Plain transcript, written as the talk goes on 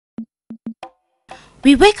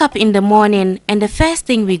We wake up in the morning and the first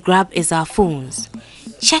thing we grab is our phones,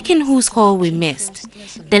 checking whose call we missed,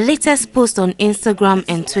 the latest post on Instagram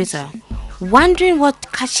and Twitter, wondering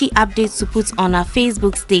what catchy updates to put on our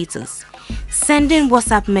Facebook status, sending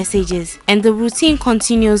WhatsApp messages, and the routine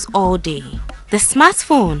continues all day. The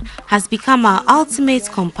smartphone has become our ultimate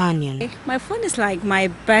companion. My phone is like my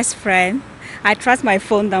best friend. I trust my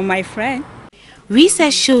phone than my friend.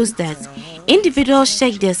 Research shows that individuals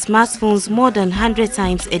check their smartphones more than 100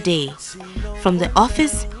 times a day. From the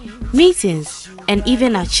office, meetings, and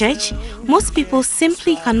even at church, most people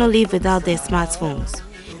simply cannot live without their smartphones.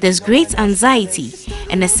 There's great anxiety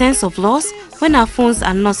and a sense of loss when our phones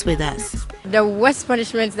are not with us. The worst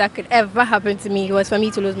punishment that could ever happen to me was for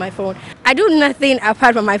me to lose my phone. I do nothing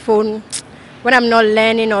apart from my phone when I'm not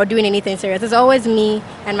learning or doing anything serious. It's always me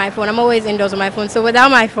and my phone. I'm always indoors with my phone. So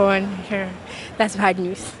without my phone, that's bad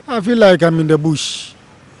news. I feel like I'm in the bush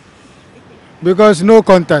because no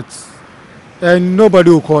contacts and nobody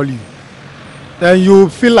will call you. And you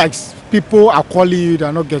feel like people are calling you,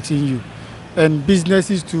 they're not getting you. And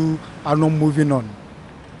businesses too are not moving on.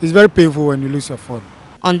 It's very painful when you lose your phone.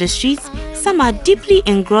 On the streets, some are deeply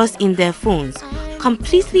engrossed in their phones,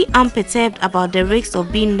 completely unperturbed about the risks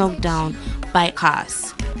of being knocked down by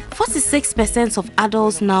cars. 46% of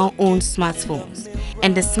adults now own smartphones,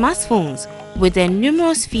 and the smartphones, with their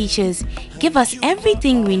numerous features, give us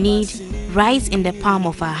everything we need right in the palm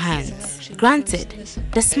of our hands. Granted,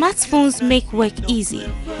 the smartphones make work easy,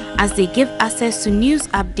 as they give access to news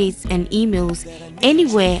updates and emails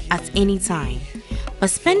anywhere at any time. But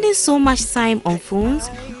spending so much time on phones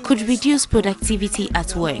could reduce productivity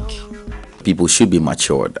at work. People should be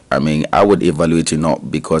matured. I mean, I would evaluate you not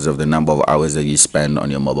because of the number of hours that you spend on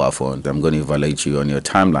your mobile phone. I'm going to evaluate you on your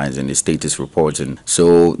timelines and the status reports. And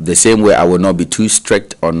so the same way I will not be too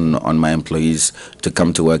strict on my employees to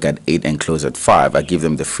come to work at 8 and close at 5. I give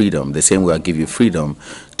them the freedom. The same way I give you freedom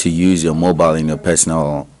to use your mobile and your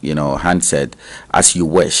personal, handset as you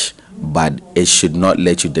wish. But it should not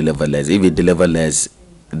let you deliver less. If you deliver less,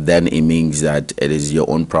 then it means that it is your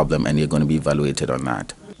own problem and you're going to be evaluated on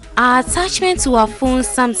that. Our attachment to our phones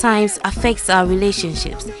sometimes affects our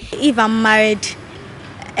relationships. If I'm married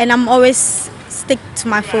and I'm always stick to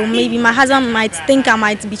my phone, maybe my husband might think I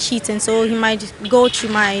might be cheating, so he might go through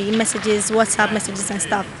my messages, WhatsApp messages and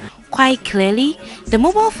stuff. Quite clearly, the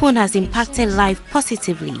mobile phone has impacted life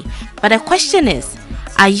positively. But the question is,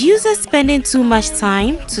 are users spending too much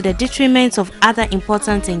time to the detriment of other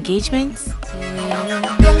important engagements?